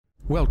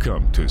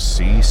Welcome to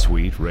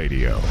C-Suite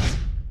Radio.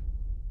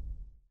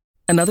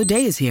 Another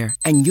day is here,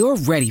 and you're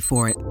ready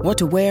for it. What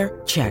to wear?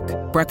 Check.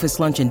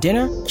 Breakfast, lunch, and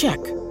dinner?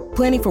 Check.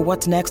 Planning for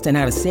what's next and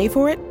how to save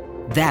for it?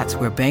 That's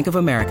where Bank of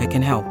America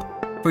can help.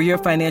 For your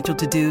financial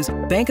to-dos,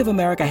 Bank of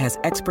America has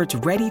experts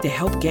ready to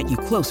help get you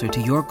closer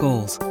to your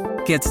goals.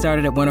 Get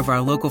started at one of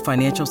our local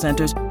financial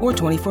centers or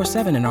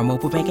 24/7 in our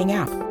mobile banking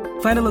app.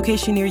 Find a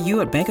location near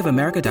you at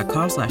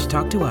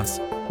bankofamerica.com/talktous.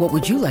 What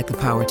would you like the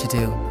power to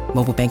do?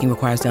 Mobile banking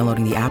requires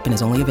downloading the app and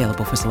is only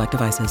available for select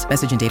devices.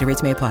 Message and data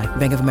rates may apply.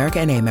 Bank of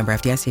America N.A., member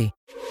FDIC.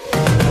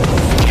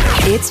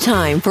 It's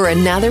time for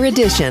another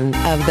edition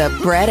of The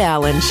Brett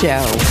Allen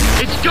Show.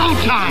 It's go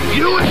time,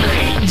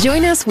 USA!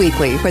 Join us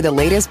weekly for the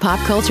latest pop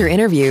culture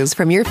interviews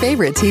from your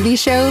favorite TV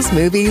shows,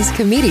 movies,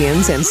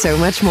 comedians, and so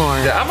much more.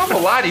 I'm not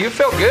gonna lie to you,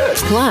 felt good.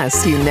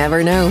 Plus, you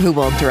never know who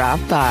will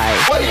drop by.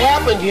 What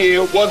happened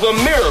here was a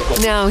miracle.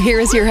 Now, here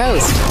is your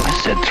host,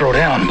 I said throw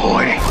down,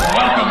 boy.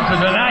 Welcome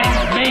to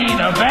tonight's main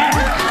event.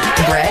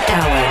 Brett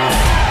Allen.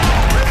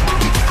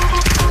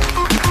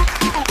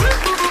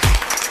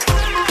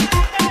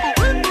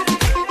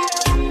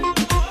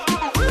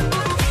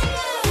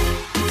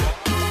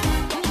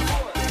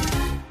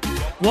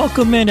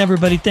 Welcome in,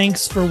 everybody.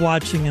 Thanks for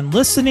watching and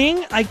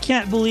listening. I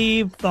can't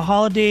believe the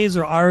holidays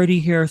are already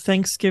here.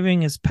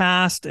 Thanksgiving is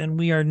past, and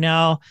we are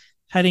now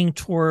heading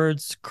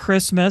towards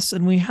Christmas.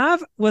 And we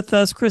have with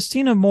us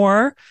Christina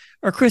Moore,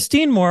 or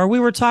Christine Moore. We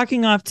were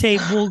talking off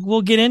tape.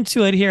 We'll get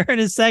into it here in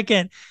a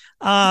second.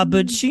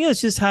 But she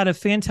has just had a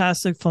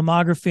fantastic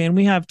filmography, and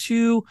we have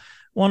two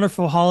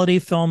wonderful holiday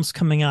films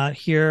coming out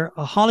here: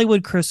 A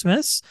Hollywood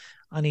Christmas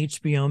on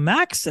HBO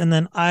Max, and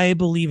then I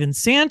Believe in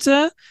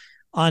Santa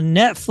on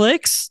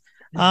Netflix.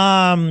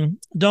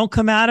 Don't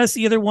come at us,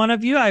 either one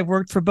of you. I've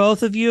worked for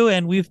both of you,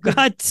 and we've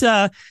got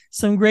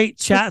some great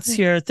chats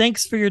here.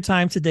 Thanks for your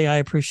time today. I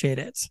appreciate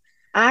it.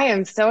 I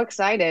am so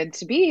excited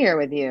to be here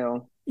with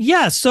you.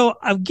 Yeah. So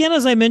again,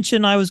 as I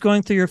mentioned, I was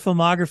going through your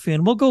filmography,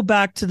 and we'll go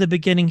back to the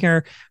beginning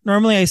here.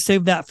 Normally I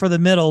save that for the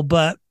middle,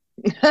 but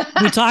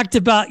we talked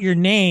about your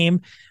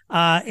name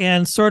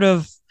and sort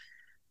of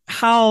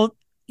how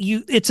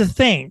it's a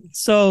thing.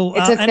 So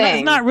it's a thing. And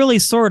it's not really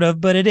sort of,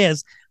 but it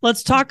is.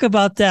 Let's talk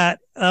about that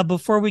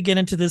before we get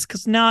into this,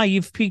 because now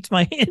you've piqued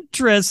my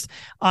interest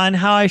on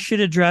how I should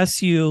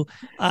address you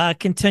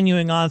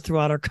continuing on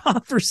throughout our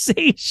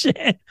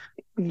conversation.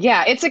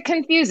 Yeah, it's a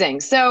confusing.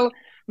 So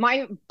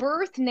my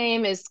birth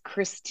name is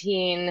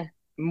Christine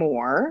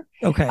Moore.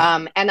 Okay.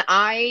 And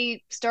I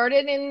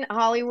started in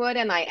Hollywood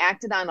and I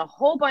acted on a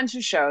whole bunch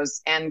of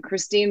shows, and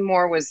Christine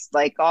Moore was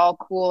like all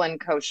cool and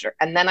kosher.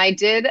 And then I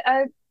did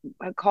a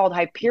called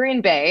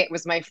Hyperion Bay. It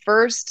was my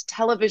first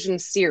television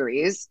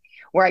series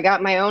where I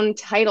got my own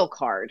title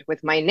card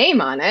with my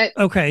name on it.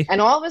 Okay. And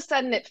all of a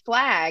sudden it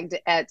flagged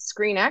at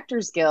Screen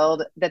Actors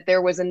Guild that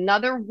there was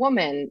another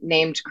woman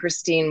named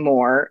Christine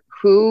Moore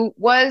who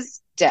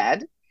was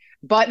dead,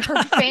 but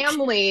her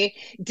family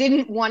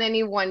didn't want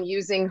anyone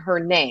using her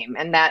name,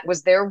 and that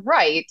was their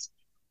right.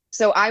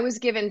 So I was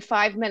given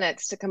 5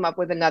 minutes to come up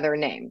with another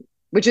name,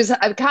 which is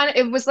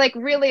it was like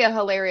really a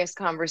hilarious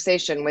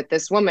conversation with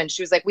this woman.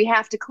 She was like, we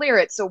have to clear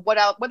it. So what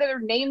other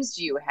names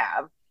do you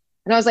have?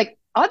 And I was like,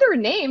 other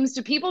names?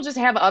 Do people just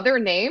have other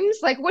names?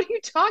 Like, what are you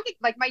talking?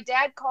 Like, my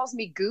dad calls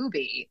me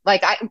Gooby.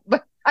 Like, I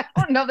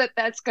don't know that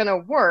that's going to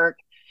work.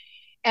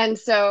 And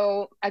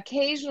so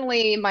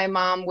occasionally my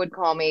mom would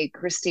call me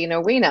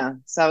Christina Weena.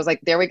 So I was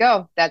like, there we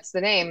go. That's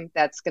the name.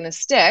 That's going to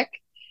stick.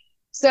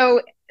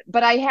 So,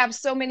 but I have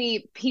so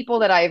many people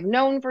that I've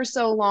known for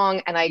so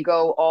long, and I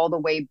go all the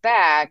way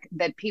back,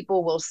 that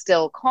people will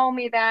still call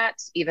me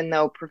that, even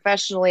though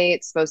professionally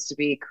it's supposed to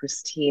be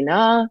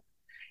Christina,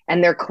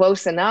 and they're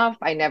close enough.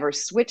 I never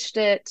switched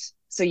it.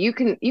 So you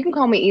can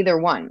call me either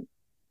one.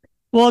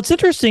 Well, it's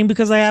interesting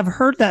because I have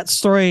heard that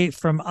story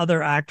from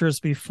other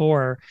actors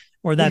before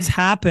where that's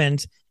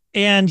happened,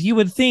 and you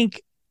would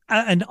think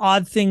an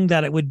odd thing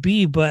that it would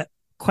be, but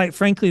quite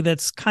frankly,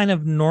 that's kind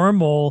of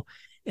normal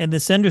in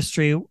this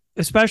industry,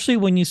 especially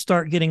when you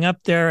start getting up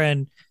there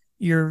and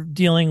you're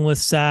dealing with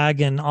SAG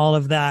and all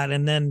of that.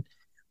 And then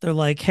they're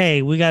like,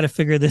 hey, we got to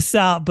figure this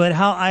out. But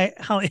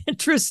how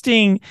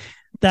interesting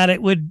that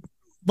it would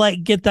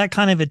like get that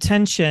kind of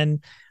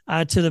attention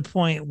to the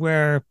point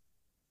where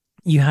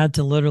you had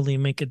to literally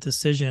make a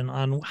decision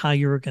on how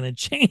you were going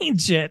to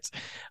change it.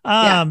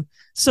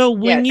 So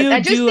when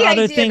you do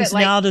other things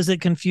now, does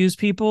it confuse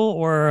people,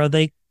 or are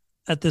they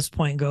at this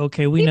point go,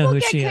 okay, we know who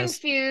she is?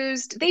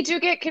 Confused. They do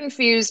get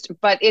confused,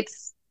 but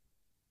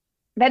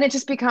then it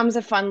just becomes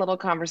a fun little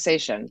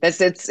conversation.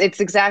 It's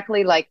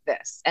exactly like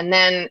this. And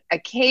then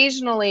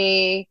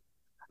occasionally,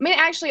 I mean,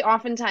 actually,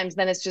 oftentimes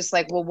then it's just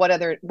like, well,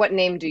 what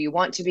name do you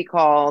want to be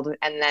called?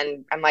 And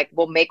then I'm like,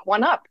 well, make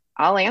one up.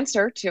 I'll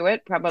answer to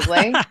it,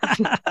 probably.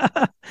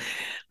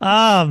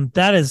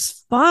 That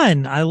is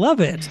fun. I love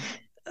it.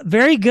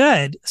 Very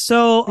good.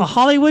 So A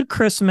Hollywood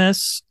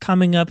Christmas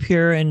coming up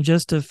here in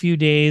just a few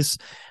days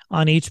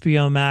on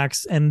HBO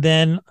Max. And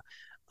then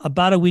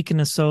about a week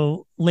and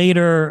so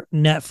later,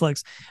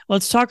 Netflix.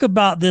 Let's talk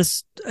about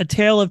this, A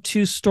Tale of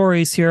Two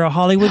Stories here, A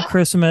Hollywood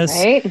Christmas.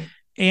 Right.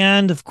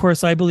 And of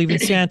course, I Believe in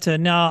Santa.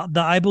 Now,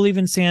 the I Believe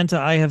in Santa,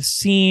 I have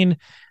seen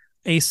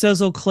a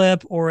sizzle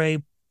clip or a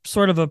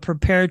sort of a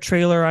prepared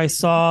trailer I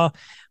saw.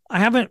 I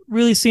haven't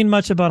really seen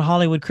much about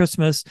Hollywood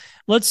Christmas.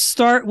 Let's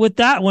start with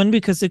that one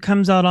because it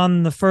comes out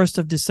on the 1st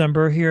of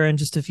December here in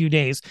just a few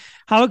days.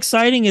 How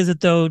exciting is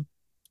it, though?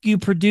 You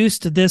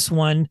produced this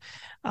one.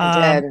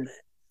 I did.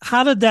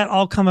 How did that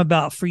all come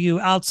about for you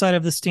outside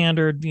of the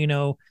standard,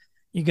 you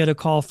get a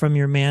call from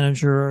your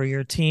manager or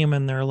your team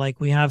and they're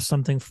like, we have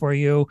something for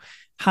you.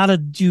 How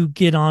did you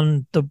get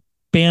on the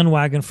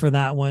bandwagon for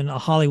that one, A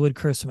Hollywood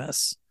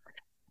Christmas?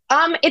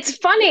 It's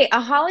funny,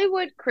 A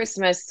Hollywood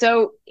Christmas.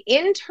 So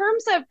in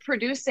terms of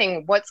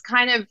producing, what's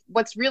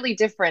really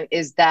different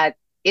is that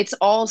it's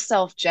all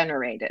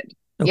self-generated.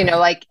 Okay.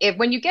 Like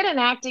when you get an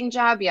acting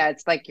job, yeah,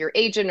 it's like your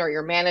agent or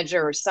your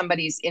manager or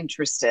somebody's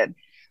interested.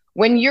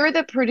 When you're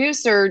the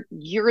producer,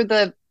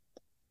 it's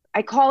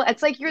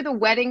like you're the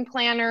wedding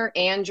planner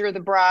and you're the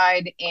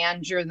bride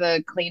and you're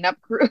the cleanup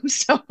crew.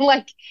 So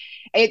like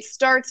it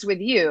starts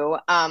with you.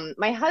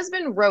 My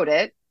husband wrote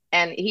it.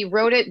 And he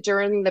wrote it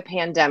during the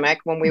pandemic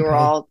when we were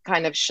all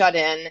kind of shut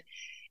in,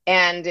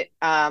 and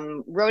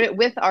wrote it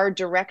with our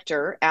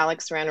director,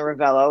 Alex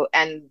Ranaravello.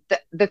 And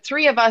the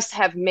three of us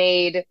have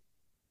made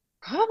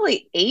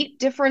probably 8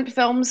 different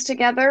films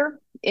together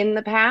in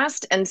the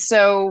past. And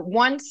so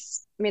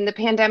the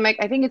pandemic,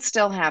 I think it's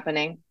still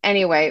happening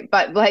anyway,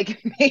 but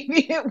like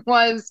maybe it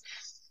was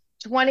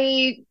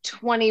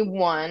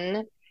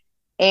 2021.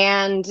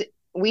 And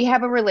we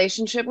have a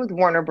relationship with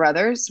Warner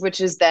Brothers,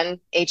 which is then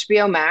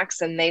HBO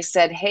Max. And they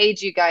said, hey,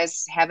 do you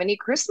guys have any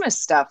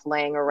Christmas stuff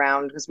laying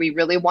around? Because we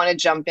really want to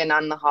jump in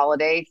on the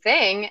holiday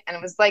thing. And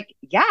it was like,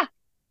 yeah,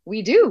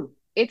 we do.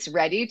 It's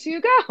ready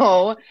to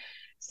go.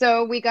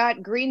 So we got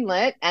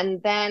greenlit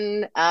and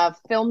then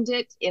filmed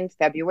it in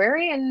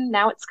February. And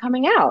now it's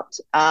coming out.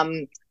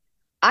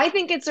 I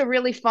think it's a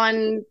really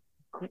fun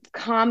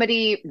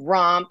comedy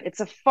romp.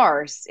 It's a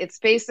farce. It's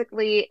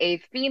basically a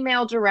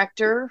female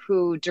director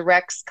who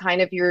directs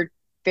kind of your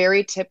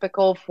very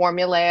typical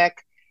formulaic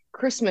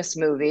Christmas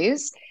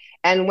movies.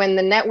 And when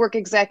the network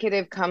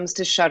executive comes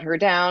to shut her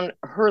down,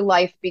 her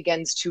life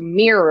begins to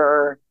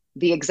mirror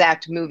the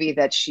exact movie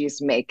that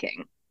she's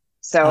making.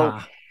 So,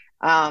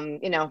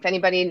 if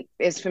anybody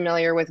is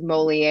familiar with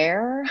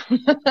Moliere,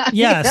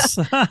 yes,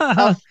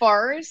 a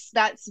farce,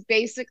 that's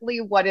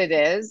basically what it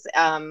is.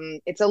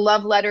 It's a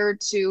love letter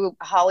to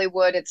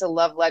Hollywood. It's a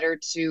love letter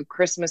to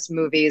Christmas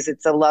movies.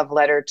 It's a love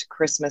letter to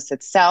Christmas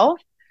itself.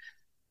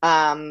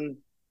 And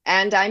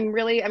I'm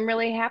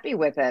really happy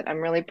with it.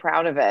 I'm really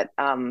proud of it.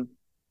 And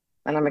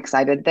I'm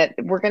excited that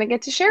we're going to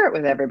get to share it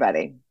with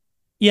everybody.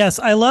 Yes,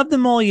 I love the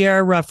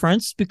Moliere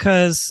reference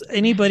because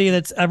anybody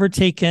that's ever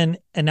taken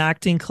an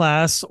acting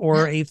class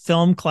or a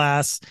film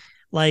class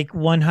like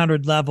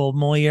 100 level,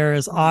 Moliere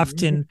is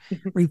often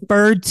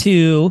referred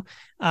to.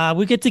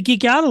 We get to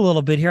geek out a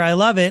little bit here. I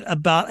love it,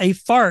 about a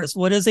farce.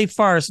 What is a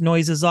farce?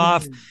 Noises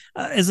Off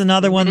is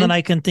another one that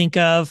I can think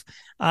of.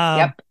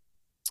 Yep.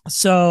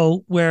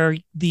 So where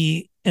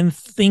the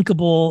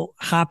unthinkable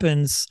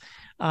happens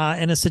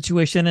in a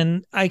situation,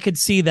 and I could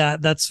see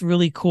that. That's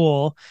really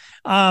cool.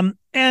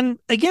 And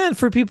again,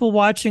 for people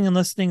watching and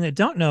listening that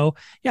don't know,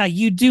 yeah,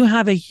 you do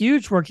have a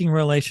huge working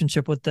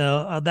relationship with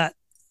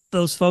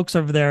those folks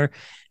over there,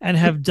 and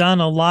have done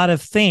a lot of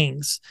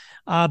things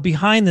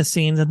behind the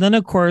scenes. And then,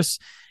 of course,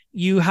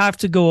 you have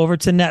to go over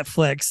to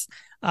Netflix,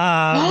 which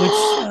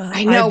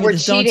I know we're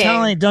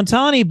cheating. Don't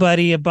tell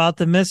anybody about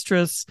The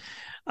Mistress.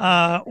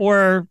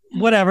 Or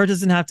whatever. It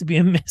doesn't have to be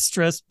a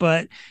mistress,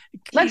 but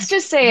let's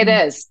just say it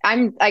is.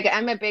 I'm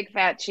a big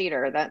fat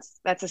cheater.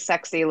 That's a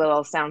sexy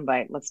little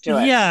soundbite. Let's do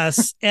it.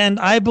 Yes, and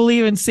I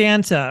Believe in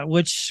Santa,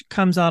 which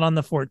comes out on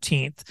the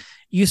 14th.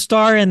 You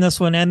star in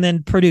this one and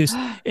then produce.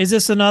 Is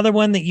this another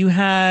one that you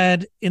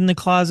had in the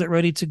closet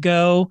ready to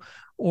go?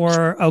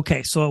 Or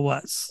okay, so it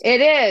was. It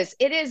is.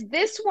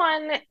 This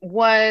one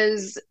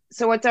was.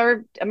 So it's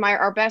our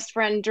best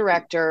friend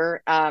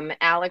director,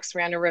 Alex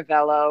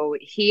Ranaravello.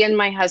 He and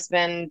my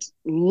husband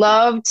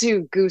love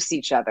to goose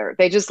each other.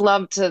 They just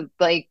love to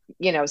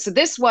So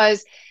this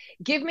was,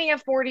 give me a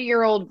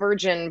 40-year-old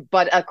virgin,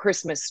 but a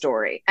Christmas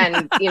story.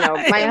 And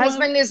my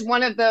husband is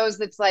one of those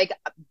that's like,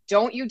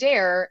 don't you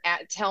dare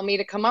tell me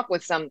to come up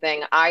with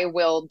something. I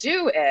will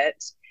do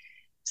it.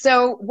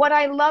 So what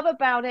I love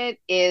about it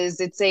is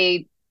it's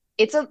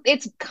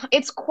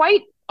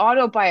quite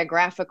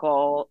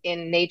autobiographical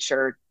in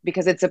nature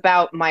because it's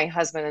about my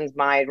husband and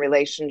my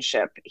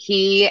relationship.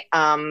 The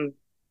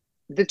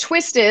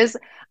twist is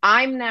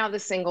I'm now the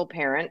single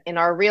parent. In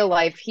our real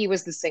life, he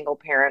was the single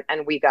parent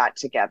and we got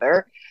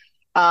together.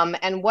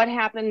 And what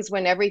happens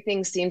when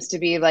everything seems to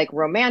be like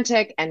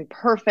romantic and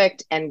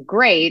perfect and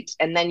great,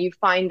 and then you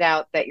find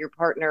out that your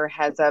partner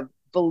has a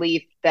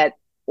belief that,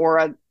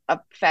 or a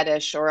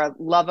fetish or a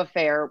love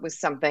affair with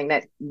something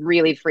that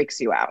really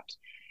freaks you out.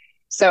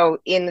 So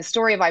in the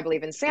story of I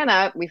Believe in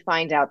Santa, we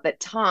find out that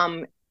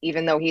Tom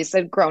even though he's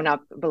a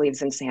grown-up,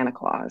 believes in Santa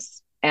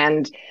Claus.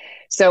 And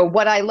so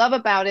what I love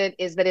about it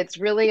is that it's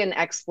really an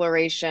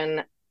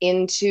exploration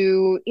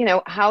into,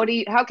 how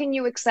can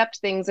you accept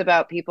things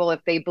about people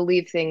if they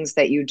believe things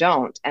that you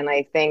don't? And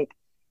I think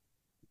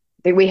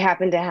that we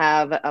happen to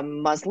have a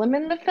Muslim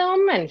in the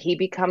film, and he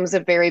becomes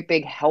a very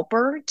big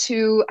helper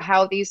to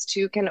how these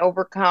two can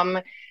overcome,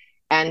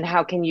 and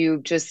how can you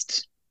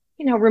just,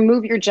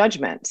 remove your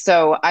judgment.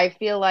 So I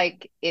feel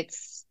like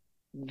it's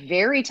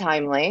very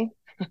timely.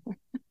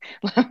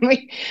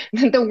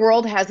 The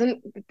world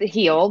hasn't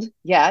healed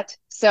yet.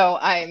 So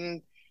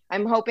I'm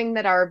hoping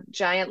that our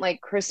giant like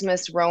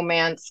Christmas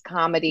romance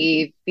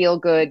comedy feel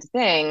good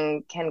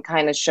thing can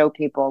kind of show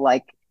people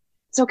like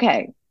it's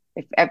okay.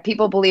 If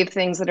people believe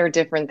things that are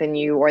different than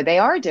you, or they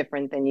are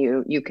different than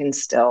you can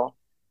still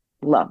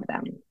love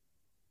them.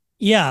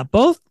 Yeah,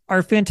 both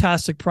are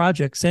fantastic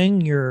projects.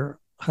 And your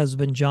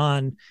husband,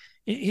 John,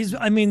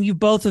 you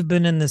both have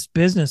been in this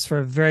business for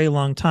a very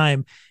long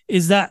time.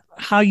 Is that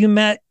how you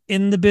met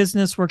in the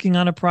business, working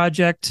on a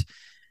project?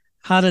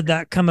 How did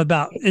that come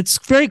about? It's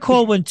very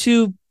cool when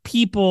two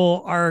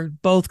people are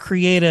both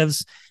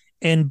creatives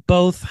and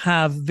both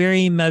have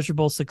very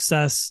measurable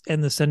success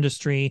in this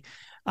industry,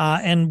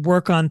 and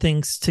work on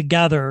things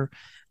together,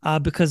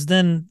 because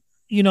then,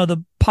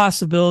 the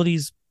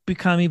possibilities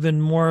become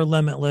even more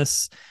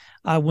limitless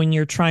when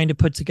you're trying to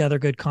put together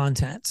good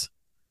content.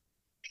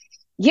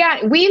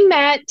 Yeah, we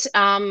met.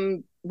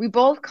 We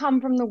both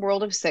come from the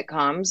world of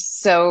sitcoms.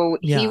 So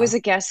he was a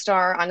guest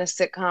star on a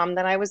sitcom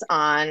that I was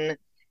on.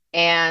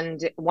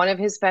 And one of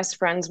his best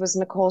friends was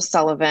Nicole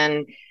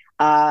Sullivan.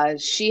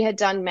 She had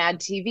done Mad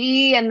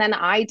TV, and then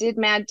I did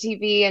Mad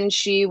TV, and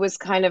she was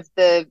kind of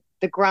the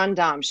grande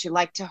dame. She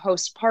liked to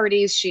host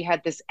parties. She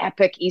had this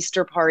epic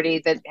Easter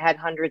party that had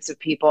hundreds of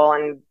people,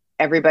 and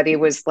everybody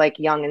was like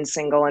young and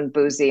single and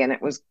boozy, and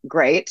it was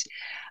great.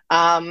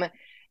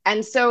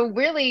 And so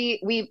really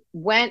we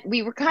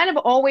were kind of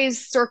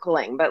always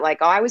circling, but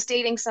like, I was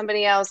dating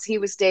somebody else, he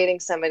was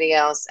dating somebody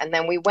else. And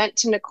then we went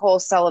to Nicole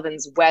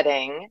Sullivan's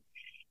wedding,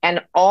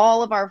 and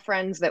all of our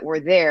friends that were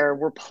there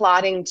were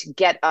plotting to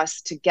get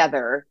us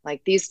together,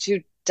 like these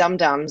two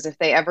dum-dums, if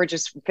they ever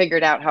just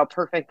figured out how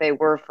perfect they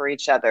were for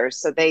each other.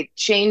 So they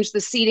changed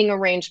the seating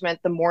arrangement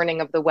the morning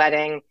of the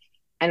wedding.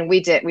 And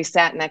we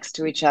sat next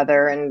to each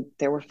other, and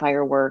there were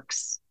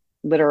fireworks,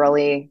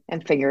 literally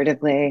and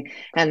figuratively.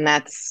 And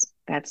that's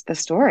the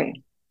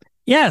story.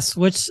 Yes,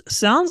 which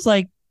sounds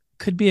like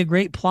could be a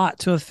great plot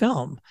to a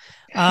film.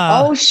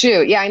 Oh,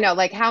 shoot. Yeah, I know.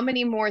 Like, how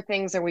many more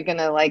things are we going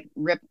to like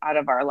rip out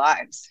of our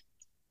lives?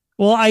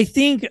 Well, I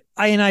think,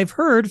 and I've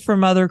heard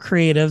from other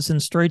creatives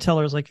and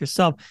storytellers like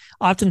yourself,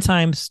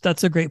 oftentimes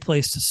that's a great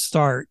place to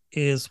start,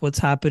 is what's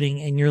happening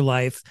in your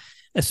life,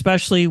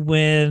 especially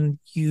when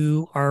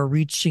you are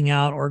reaching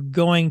out or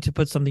going to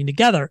put something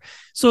together.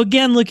 So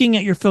again, looking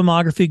at your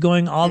filmography,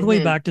 going all the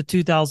way back to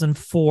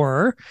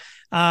 2004.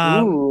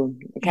 Okay.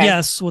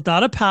 Yes,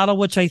 Without a Paddle,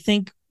 which I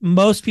think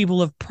most people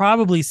have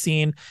probably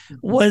seen.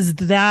 Was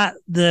that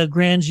the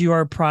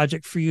grandeur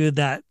project for you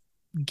that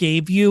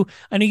gave you?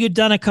 I know you'd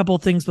done a couple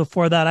of things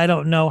before that. I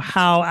don't know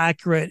how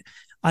accurate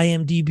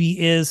IMDb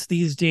is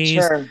these days.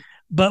 Sure.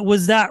 But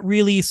was that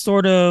really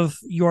sort of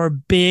your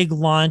big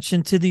launch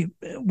into the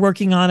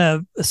working on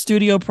a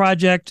studio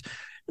project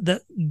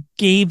that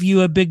gave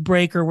you a big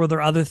break, or were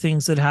there other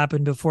things that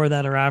happened before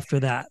that or after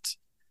that?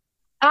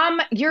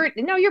 You're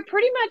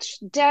pretty much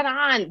dead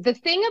on. The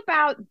thing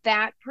about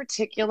that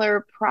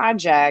particular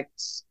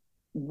project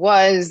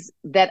was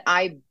that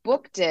I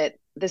booked it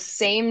the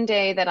same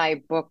day that I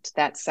booked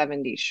that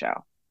 70s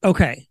show.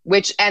 Okay.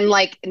 And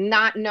like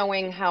not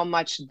knowing how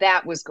much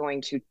that was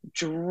going to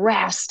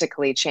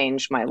drastically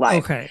change my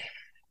life. Okay.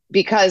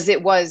 Because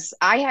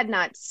I had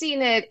not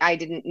seen it. I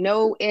didn't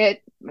know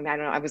it. I mean, I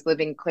don't know. I was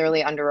living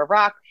clearly under a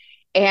rock.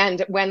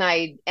 And when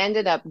I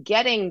ended up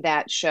getting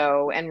that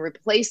show and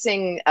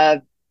replacing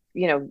a,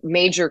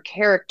 major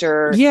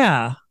character.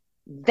 Yeah.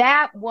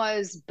 That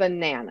was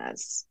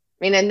bananas.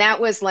 I mean, and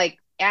that was like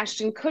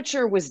Ashton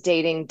Kutcher was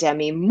dating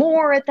Demi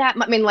Moore at that.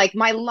 I mean, like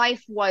my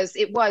life was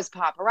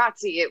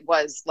paparazzi. It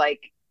was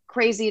like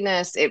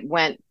craziness. It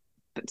went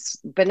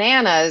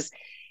bananas.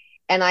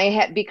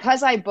 And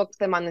because I booked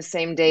them on the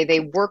same day,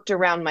 they worked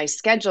around my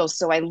schedule.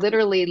 So I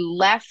literally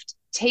left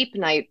tape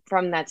night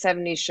from that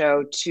 70s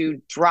show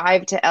to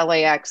drive to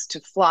LAX,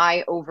 to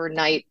fly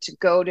overnight, to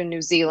go to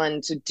New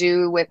Zealand, to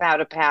do Without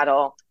a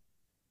Paddle.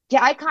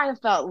 Yeah, I kind of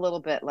felt a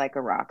little bit like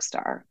a rock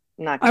star.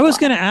 I was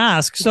going to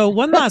ask. So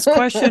one last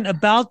question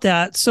about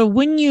that. So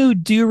when you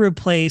do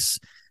replace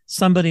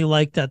somebody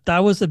like that,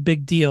 that was a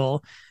big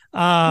deal,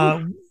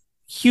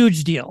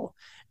 huge deal.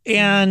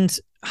 And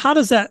how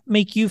does that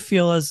make you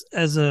feel as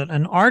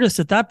an artist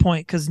at that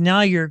point? Because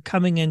now you're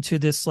coming into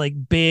this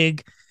like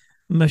big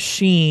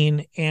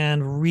machine,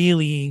 and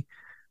really,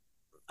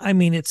 I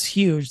mean, it's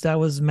huge. That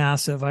was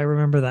massive. I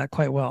remember that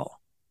quite well.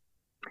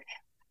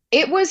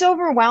 It was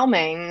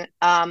overwhelming.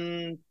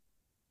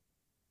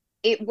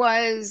 It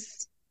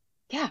was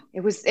Yeah,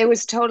 it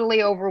was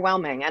totally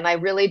overwhelming. And I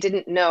really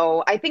didn't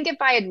know. I think if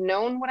I had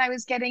known what I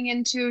was getting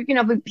into,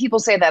 but people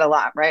say that a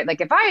lot, right? Like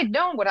if I had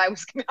known what I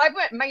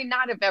might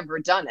not have ever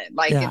done it.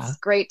 Like Yeah. it's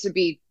great to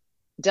be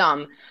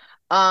dumb.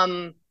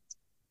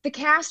 The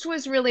cast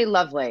was really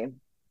lovely.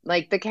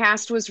 Like the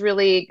cast was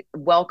really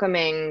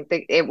welcoming.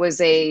 It was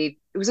a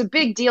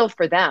big deal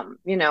for them.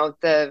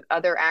 The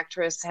other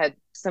actress had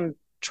some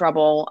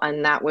trouble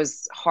and that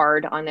was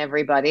hard on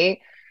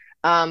everybody.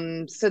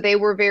 So they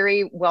were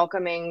very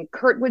welcoming.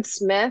 Kurtwood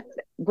Smith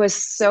was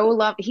so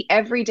lovely.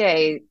 Every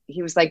day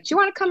he was like, "Do you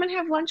want to come and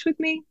have lunch with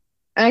me?"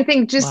 And I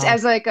think just Wow.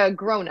 as like a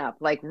grown up,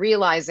 like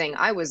realizing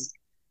I was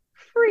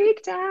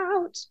freaked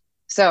out.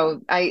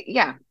 So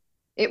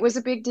it was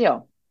a big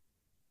deal.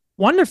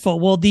 Wonderful.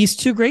 Well, these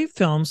two great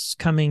films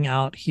coming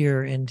out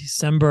here in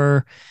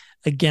December.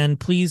 Again,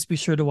 please be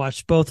sure to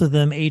watch both of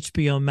them,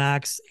 HBO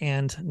Max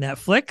and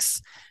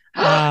Netflix.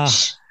 I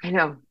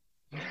know.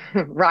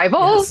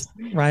 Rivals.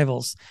 Yes,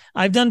 Rivals.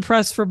 I've done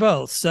press for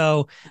both.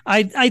 So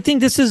I think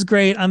this is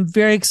great. I'm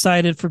very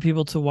excited for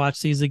people to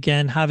watch these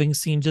again, having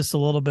seen just a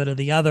little bit of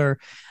the other.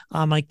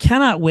 I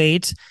cannot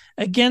wait.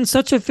 Again,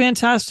 such a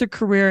fantastic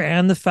career,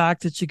 and the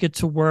fact that you get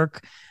to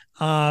work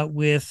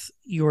with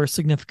your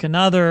significant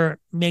other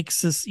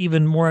makes this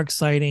even more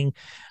exciting,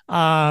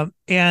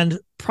 and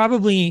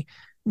probably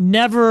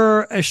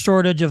never a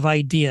shortage of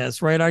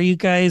ideas, right? Are you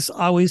guys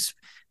always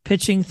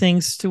pitching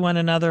things to one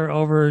another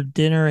over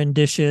dinner and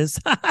dishes?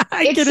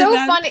 It's so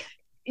funny.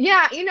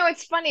 Yeah,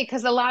 it's funny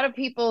because a lot of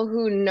people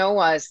who know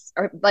us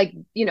are like,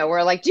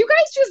 we're like, do you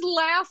guys just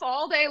laugh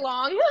all day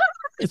long?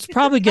 It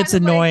probably gets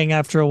annoying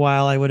after a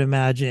while, I would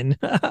imagine.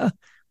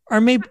 Or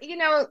maybe,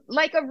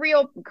 like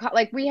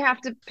like we have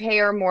to pay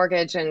our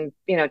mortgage and,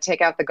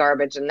 take out the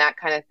garbage and that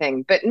kind of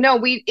thing. But no,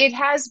 it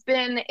has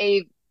been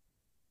a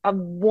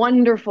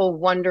wonderful,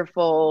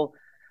 wonderful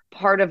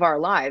part of our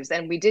lives.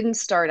 And we didn't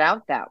start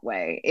out that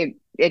way.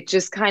 It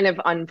just kind of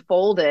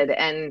unfolded.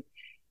 And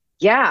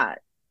yeah,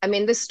 I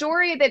mean, the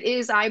story that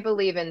is I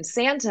Believe in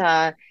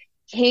Santa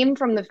came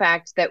from the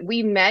fact that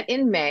we met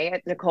in May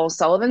at Nicole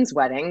Sullivan's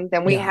wedding.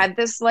 Then we had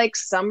this like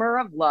summer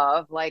of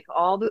love, like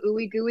all the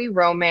ooey gooey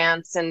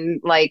romance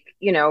and like,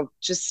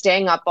 just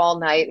staying up all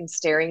night and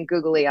staring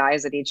googly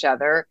eyes at each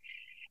other.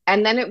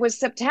 And then it was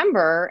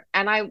September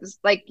and I was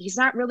like, he's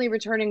not really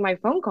returning my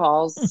phone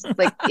calls.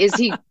 Like, is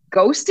he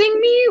ghosting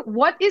me?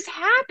 What is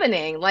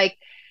happening? Like,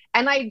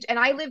 and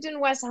I lived in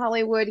West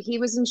Hollywood. He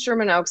was in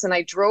Sherman Oaks, and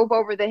I drove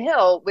over the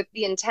hill with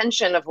the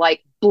intention of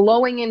like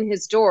blowing in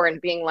his door and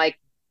being like,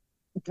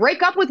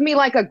 break up with me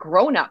like a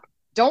grown-up.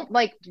 Don't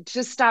like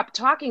just stop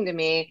talking to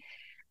me.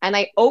 And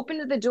I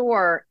opened the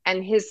door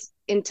and his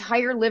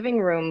entire living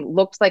room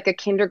looked like a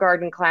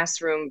kindergarten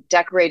classroom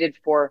decorated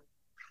for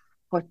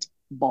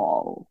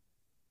football.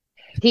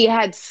 He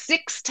had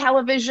 6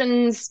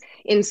 televisions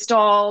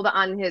installed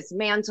on his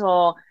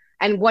mantle.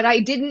 And what I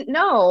didn't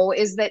know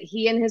is that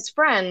he and his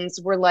friends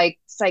were like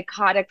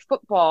psychotic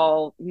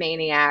football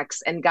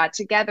maniacs and got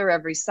together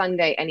every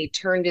Sunday, and he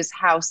turned his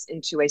house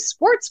into a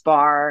sports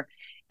bar,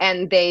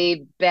 and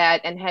they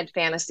bet and had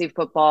fantasy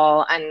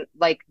football and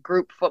like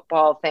group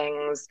football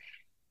things.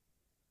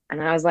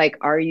 And I was like,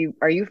 are you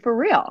for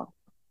real?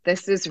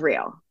 This is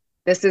real.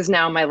 This is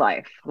now my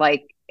life.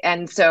 Like,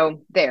 and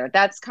so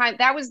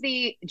that was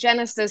the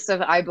genesis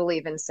of I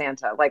Believe in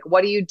Santa. Like,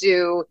 what do you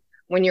do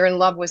when you're in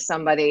love with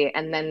somebody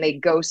and then they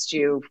ghost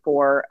you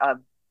for a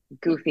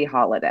goofy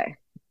holiday?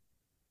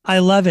 I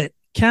love it.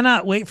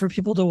 Cannot wait for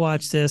people to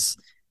watch this.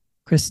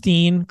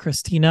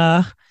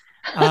 Christina,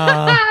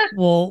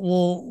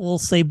 we'll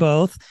say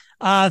both.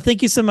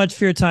 Thank you so much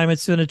for your time.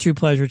 It's been a true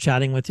pleasure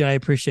chatting with you. I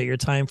appreciate your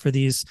time for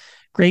these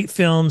great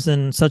films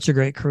and such a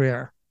great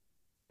career.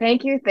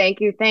 Thank you.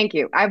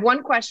 I have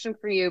one question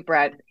for you,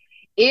 Brett.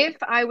 If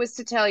I was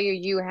to tell you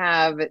you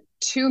have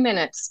 2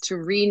 minutes to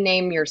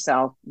rename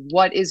yourself,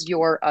 what is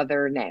your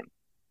other name?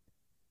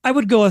 I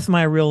would go with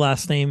my real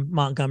last name,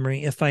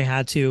 Montgomery, if I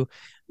had to.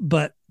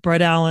 But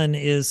Brett Allen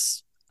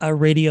is a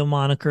radio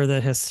moniker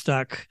that has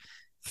stuck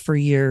for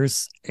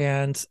years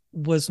and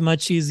was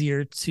much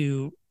easier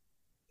to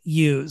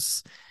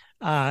use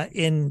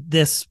in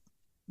this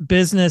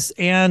business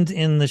and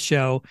in the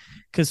show,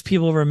 because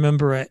people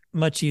remember it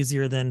much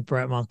easier than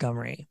Brett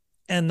Montgomery.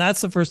 And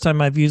that's the first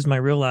time I've used my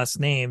real last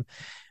name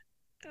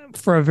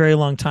for a very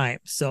long time.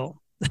 So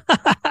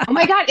oh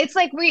my God, it's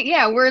like we're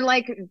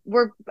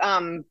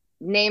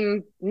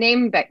name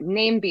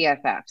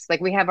BFFs.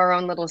 Like we have our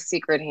own little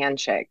secret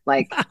handshake.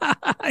 Like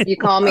you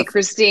call me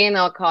Christine,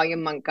 I'll call you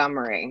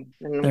Montgomery.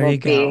 And there you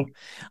go.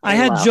 I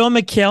had Joe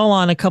McHale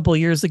on a couple of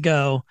years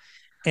ago,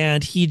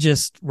 and he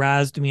just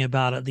razzed me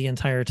about it the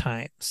entire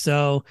time.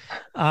 So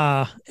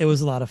it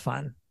was a lot of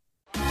fun.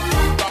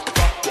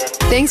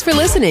 Thanks for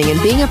listening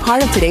and being a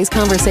part of today's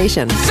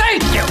conversation.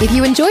 Thank you! If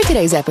you enjoyed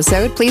today's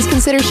episode, please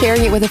consider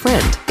sharing it with a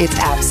friend. It's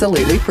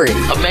absolutely free.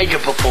 A major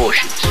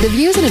proportions. The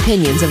views and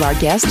opinions of our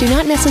guests do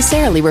not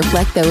necessarily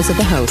reflect those of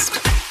the host.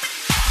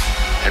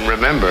 And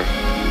remember,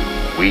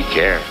 we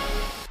care.